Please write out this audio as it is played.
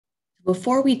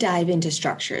Before we dive into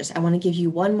structures, I want to give you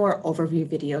one more overview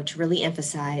video to really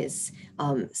emphasize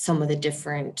some of the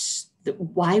different,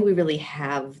 why we really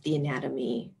have the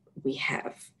anatomy we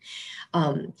have.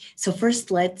 So first,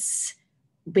 let's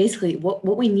basically,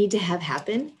 what we need to have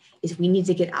happen is we need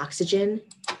to get oxygen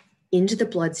into the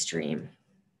bloodstream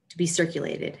to be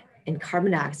circulated, and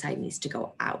carbon dioxide needs to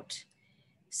go out.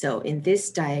 So in this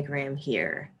diagram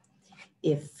here,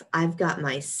 if I've got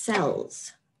my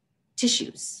cells,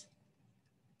 tissues,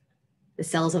 the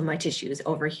cells of my tissues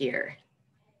over here,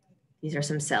 these are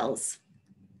some cells.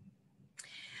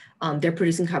 They're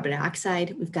producing carbon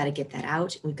dioxide. We've got to get that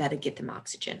out. We've got to get them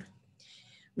oxygen.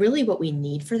 Really what we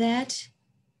need for that,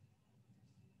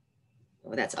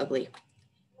 oh, that's ugly,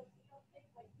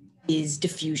 is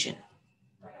diffusion.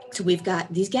 So we've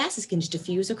got, these gases can just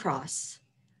diffuse across,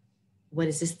 what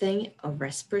is this thing? A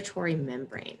respiratory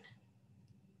membrane.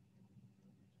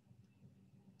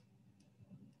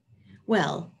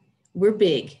 Well, we're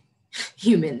big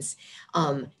humans.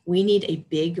 We need a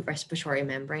big respiratory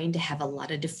membrane to have a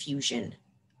lot of diffusion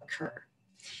occur.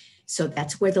 So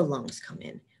that's where the lungs come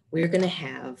in. We're going to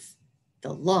have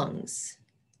the lungs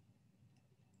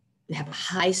that have a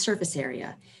high surface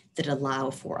area that allow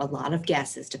for a lot of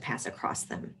gases to pass across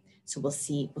them. So we'll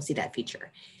see that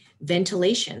feature.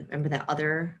 Ventilation, remember that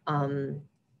other, well,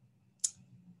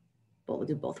 we'll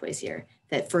do both ways here.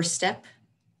 That first step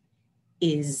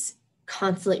is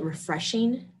constantly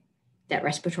refreshing that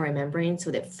respiratory membrane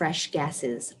so that fresh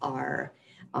gases are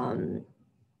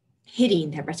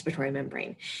hitting that respiratory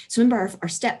membrane. So remember our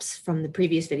steps from the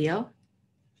previous video: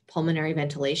 pulmonary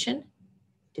ventilation,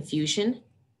 diffusion,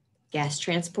 gas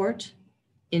transport,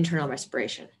 internal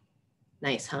respiration.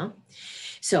 Nice, huh?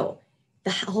 So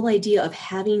the whole idea of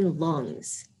having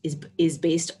lungs is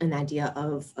based on an idea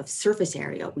of surface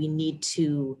area. We need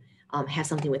to have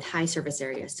something with high surface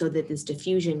area so that this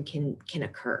diffusion can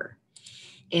occur.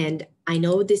 And I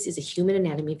know this is a human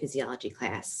anatomy and physiology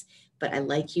class, but I'd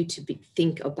like you to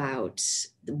think about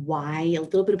why, a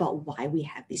little bit about why we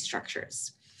have these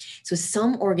structures. So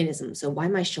some organisms, so why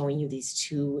am I showing you these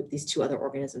two other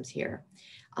organisms here?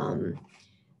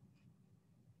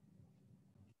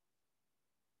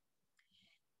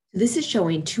 This is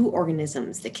showing two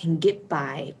organisms that can get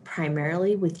by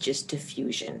primarily with just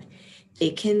diffusion.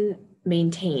 They can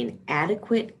maintain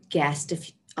adequate gas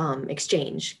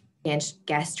exchange and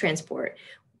gas transport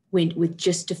with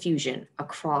just diffusion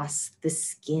across the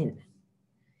skin.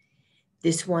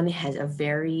 This one has a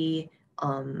very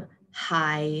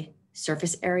high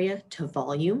surface area to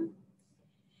volume.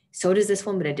 So does this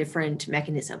one, but a different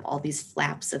mechanism, all these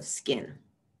flaps of skin.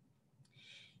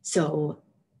 So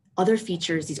other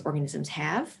features these organisms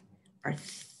have are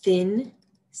thin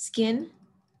skin,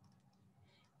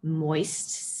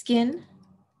 moist skin,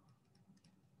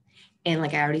 and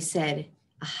like I already said,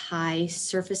 a high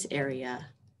surface area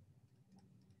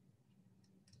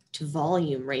to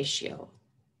volume ratio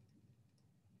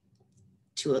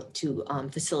to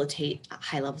facilitate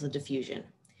high levels of diffusion.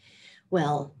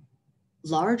 Well,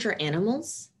 larger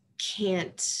animals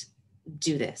can't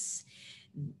do this.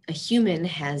 A human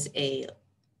has a,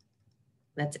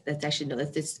 that's actually, no,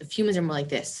 humans are more like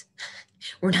this.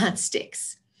 We're not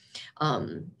sticks.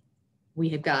 We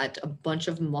have got a bunch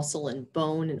of muscle and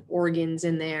bone and organs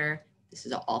in there. This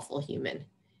is an awful human,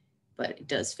 but it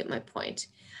does fit my point.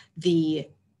 The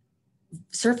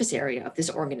surface area of this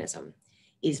organism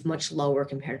is much lower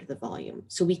compared to the volume.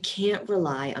 So we can't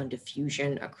rely on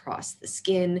diffusion across the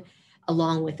skin,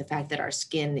 along with the fact that our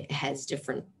skin has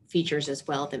different features as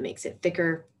well that makes it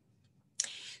thicker.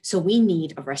 So we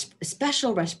need a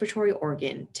special respiratory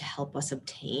organ to help us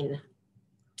obtain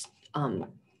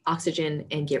oxygen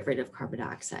and get rid of carbon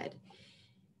dioxide.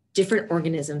 Different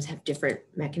organisms have different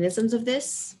mechanisms of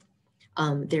this.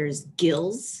 There's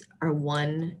gills are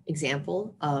one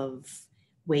example of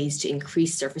ways to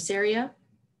increase surface area.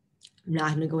 I'm not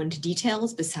going to go into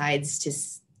details besides to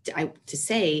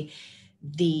say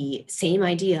the same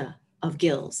idea of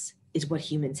gills is what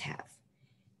humans have.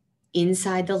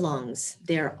 Inside the lungs,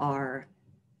 there are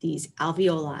these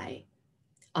alveoli.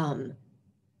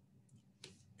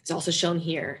 It's also shown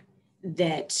here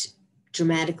that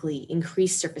dramatically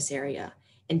increase surface area,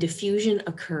 and diffusion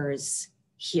occurs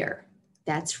here.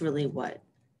 That's really what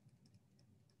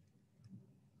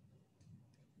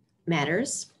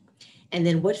matters. And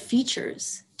then what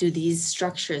features do these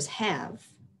structures have?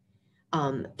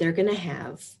 They're going to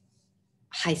have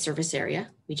high surface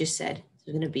area. We just said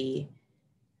there's going to be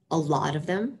a lot of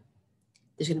them.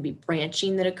 There's going to be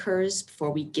branching that occurs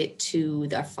before we get to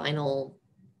the final,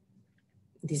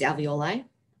 these alveoli.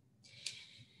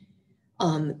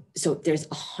 So there's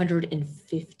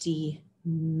 150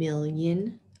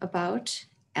 million about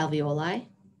alveoli,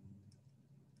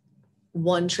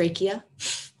 1 trachea.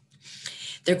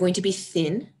 They're going to be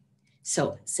thin,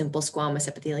 so simple squamous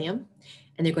epithelium,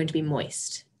 and they're going to be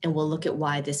moist. And we'll look at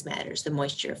why this matters, the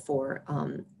moisture for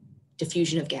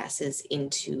diffusion of gases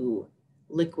into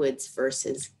liquids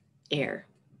versus air.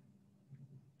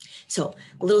 So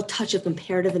a little touch of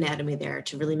comparative anatomy there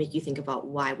to really make you think about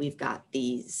why we've got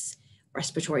these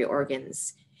respiratory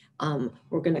organs.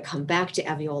 We're going to come back to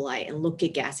alveoli and look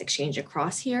at gas exchange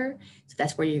across here. So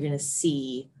that's where you're going to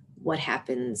see what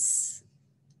happens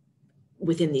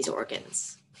within these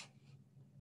organs.